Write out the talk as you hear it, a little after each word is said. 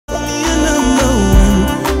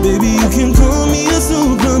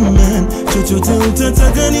Hey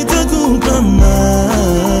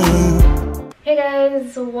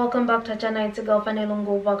guys, welcome back to our channel. It's a girl Fanny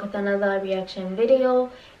back with another reaction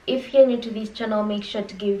video. If you're new to this channel, make sure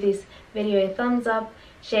to give this video a thumbs up,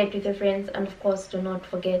 share it with your friends, and of course do not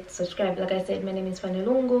forget to subscribe. Like I said, my name is Fanny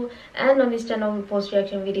Lungu, and on this channel we post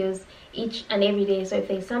reaction videos each and every day. So if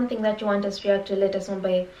there's something that you want us to react to, let us know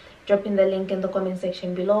by dropping the link in the comment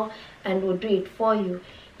section below and we'll do it for you.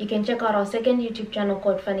 You can check out our second YouTube channel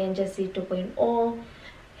called Fanny&jessy 2.0.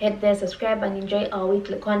 Head there, subscribe, and enjoy our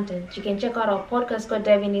weekly content. You can check out our podcast called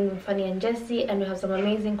Diving In with Fanny and Jessy, and we have some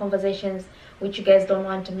amazing conversations which you guys don't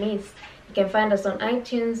want to miss. You can find us on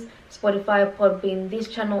iTunes, Spotify, Podbean, this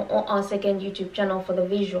channel, or our second YouTube channel for the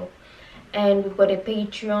visual. And we've got a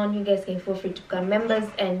Patreon. You guys can feel free to become members,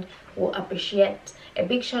 and we'll appreciate. A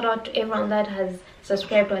big shout out to everyone that has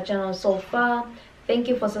subscribed to our channel so far. Thank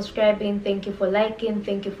you for subscribing, thank you for liking,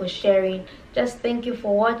 thank you for sharing, just thank you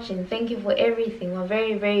for watching, thank you for everything. We're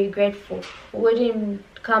very, very grateful. We wouldn't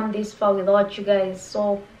come this far without you guys,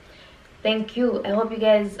 so thank you. I hope you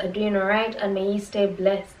guys are doing alright, and may you stay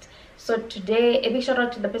blessed. So today, a big shout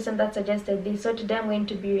out to the person that suggested this. So today I'm going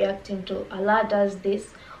to be reacting to Allah Does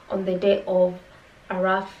This on the day of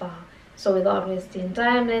Arafah. So without wasting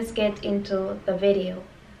time, let's get into the video.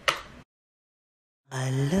 I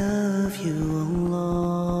love you, Allah.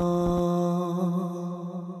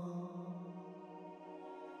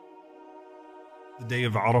 The day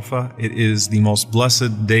of Arafah, it is the most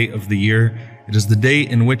blessed day of the year. It is the day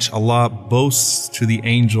in which Allah boasts to the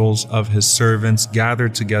angels of His servants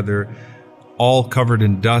gathered together, all covered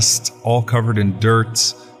in dust, all covered in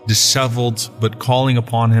dirt, disheveled, but calling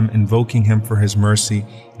upon Him, invoking Him for His mercy,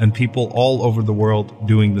 and people all over the world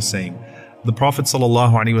doing the same. The Prophet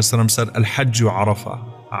ﷺ said, Al-Hajju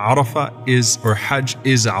Arafah. Arafah is, or Hajj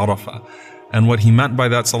is Arafah. And what he meant by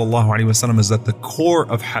that ﷺ is that the core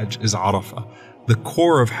of Hajj is Arafah. The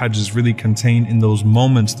core of Hajj is really contained in those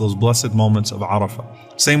moments, those blessed moments of Arafah.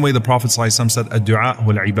 Same way the Prophet ﷺ said, Ad-du'a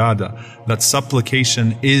wal-ibadah, that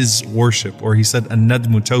supplication is worship. Or he said,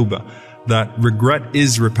 An-nadmu tawbah, that regret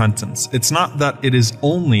is repentance. It's not that it is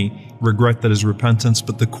only regret that is repentance,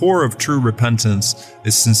 but the core of true repentance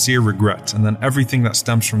is sincere regret, and then everything that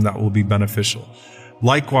stems from that will be beneficial.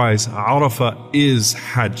 Likewise, Arafah is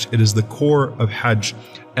Hajj. It is the core of Hajj,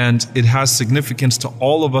 and it has significance to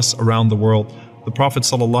all of us around the world. The Prophet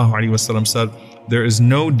ﷺ said, there is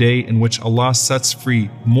no day in which Allah sets free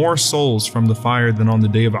more souls from the fire than on the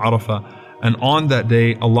day of Arafah, and on that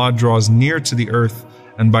day Allah draws near to the earth,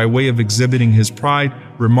 and by way of exhibiting His pride,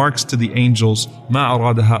 remarks to the angels, مَا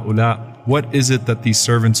أَرَادَ هَؤُلَاء, what is it that these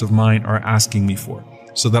servants of mine are asking me for,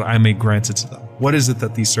 so that I may grant it to them? What is it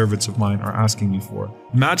that these servants of mine are asking me for?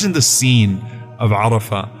 Imagine the scene of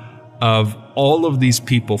Arafah, of all of these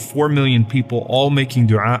people, 4 million people, all making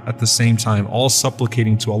dua at the same time, all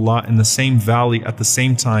supplicating to Allah in the same valley at the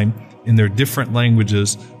same time, in their different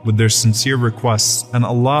languages, with their sincere requests, and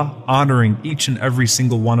Allah honoring each and every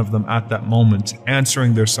single one of them at that moment,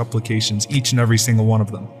 answering their supplications, each and every single one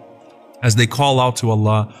of them, as they call out to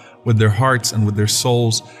Allah with their hearts and with their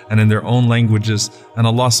souls and in their own languages, and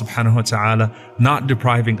Allah subhanahu wa ta'ala not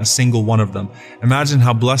depriving a single one of them. Imagine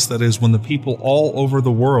how blessed that is when the people all over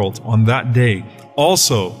the world on that day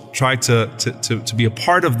also try to be a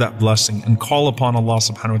part of that blessing and call upon Allah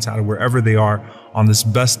subhanahu wa ta'ala wherever they are on this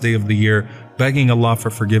best day of the year, begging Allah for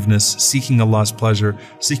forgiveness, seeking Allah's pleasure,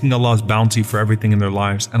 seeking Allah's bounty for everything in their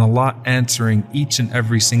lives, and Allah answering each and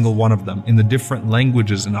every single one of them in the different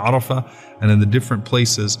languages in Arafah and in the different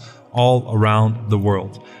places all around the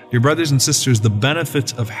world. Dear brothers and sisters, the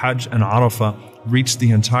benefit of Hajj and Arafah reach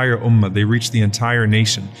the entire ummah, they reach the entire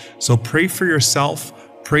nation. So pray for yourself,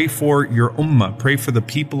 pray for your ummah, pray for the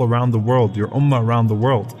people around the world, your ummah around the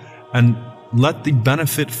world, and let the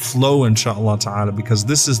benefit flow, inshaAllah ta'ala, because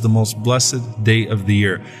this is the most blessed day of the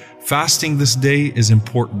year. Fasting this day is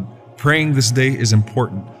important. Praying this day is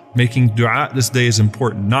important. Making dua this day is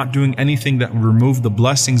important. Not doing anything that will remove the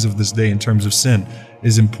blessings of this day in terms of sin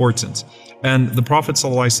is important. And the Prophet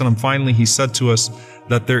ﷺ, finally, he said to us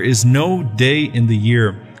that there is no day in the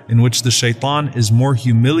year in which the shaitan is more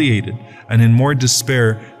humiliated and in more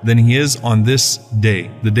despair than he is on this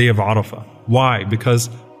day, the day of Arafah. Why? Because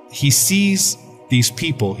he sees these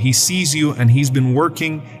people, he sees you, and he's been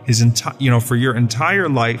working his for your entire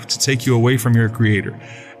life to take you away from your Creator.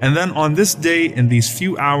 And then on this day, in these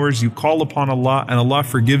few hours, you call upon Allah, and Allah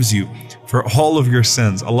forgives you for all of your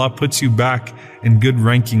sins. Allah puts you back in good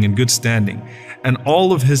ranking and good standing. And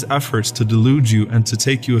all of his efforts to delude you and to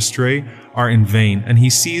take you astray are in vain. And he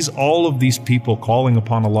sees all of these people calling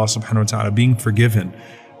upon Allah subhanahu wa ta'ala, being forgiven,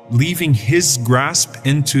 leaving his grasp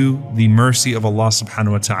into the mercy of Allah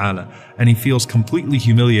subhanahu wa ta'ala. And he feels completely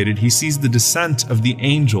humiliated. He sees the descent of the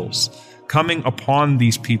angels coming upon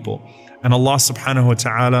these people. And Allah subhanahu wa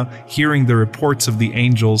ta'ala hearing the reports of the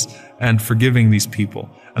angels and forgiving these people.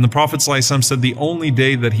 And the Prophet ﷺ said the only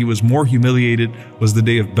day that he was more humiliated was the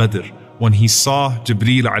day of Badr, when he saw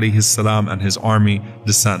Jibreel alayhi salam and his army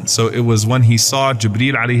descend. So it was when he saw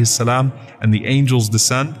Jibreel alayhi salam and the angels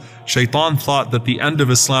descend. Shaitan thought that the end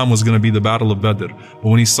of Islam was going to be the battle of Badr. But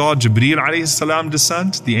when he saw Jibreel alayhi salam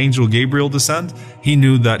descend, the angel Gabriel descend, he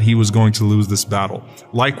knew that he was going to lose this battle.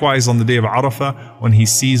 Likewise, on the day of Arafah, when he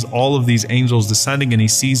sees all of these angels descending and he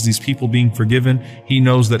sees these people being forgiven, he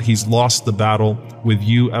knows that he's lost the battle with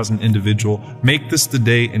you as an individual. Make this the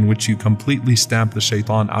day in which you completely stamp the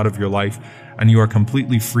shaitan out of your life and you are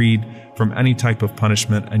completely freed from any type of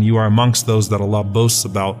punishment, and you are amongst those that Allah boasts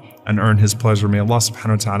about and earn His pleasure. May Allah subhanahu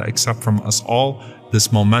wa ta'ala accept from us all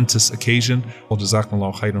this momentous occasion. Wa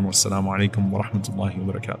jazakumullahu khairan wa assalamu alaikum wa rahmatullahi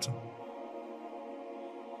wa barakatuh.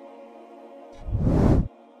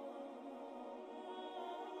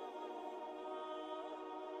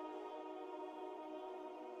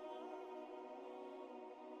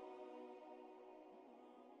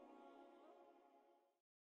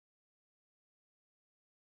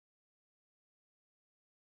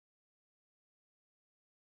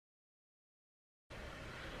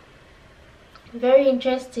 Very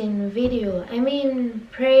interesting video. I mean,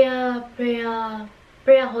 prayer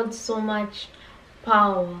holds so much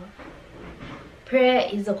power. Prayer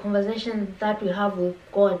is a conversation that we have with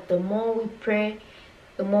God. The more we pray,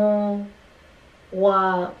 the more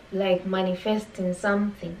we're like manifesting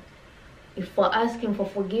something. If we're asking for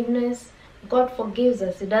forgiveness, God forgives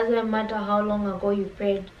us. It doesn't matter how long ago you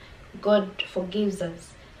prayed, God forgives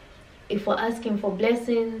us. If we're asking for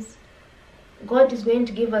blessings, God is going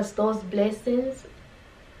to give us those blessings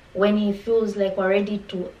when He feels like we're ready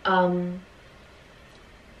to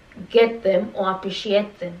get them or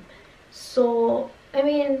appreciate them. So, I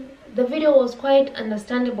mean, the video was quite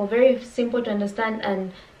understandable, very simple to understand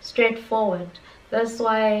and straightforward. That's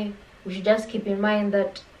why we should just keep in mind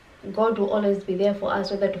that God will always be there for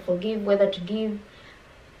us, whether to forgive, whether to give,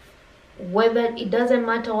 whether it doesn't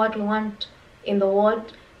matter what we want in the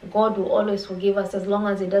world. God will always forgive us as long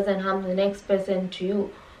as it doesn't harm the next person to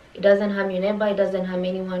you. It doesn't harm your neighbor, it doesn't harm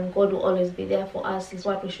anyone. God will always be there for us is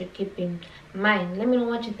what we should keep in mind. Let me know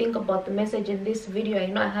what you think about the message in this video. I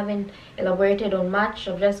know I haven't elaborated on much,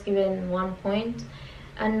 I've just given one point.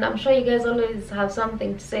 And I'm sure you guys always have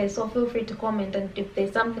something to say, so feel free to comment. And if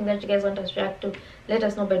there's something that you guys want us to react to, let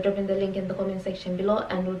us know by dropping the link in the comment section below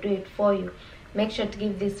and we'll do it for you. Make sure to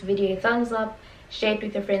give this video a thumbs up, share it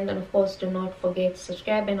with your friends, and of course do not forget to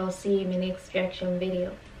subscribe, and I'll see you in my next reaction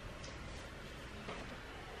video.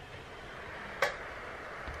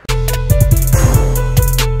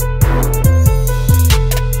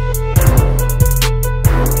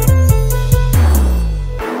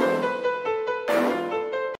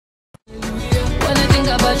 When I think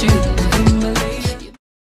about you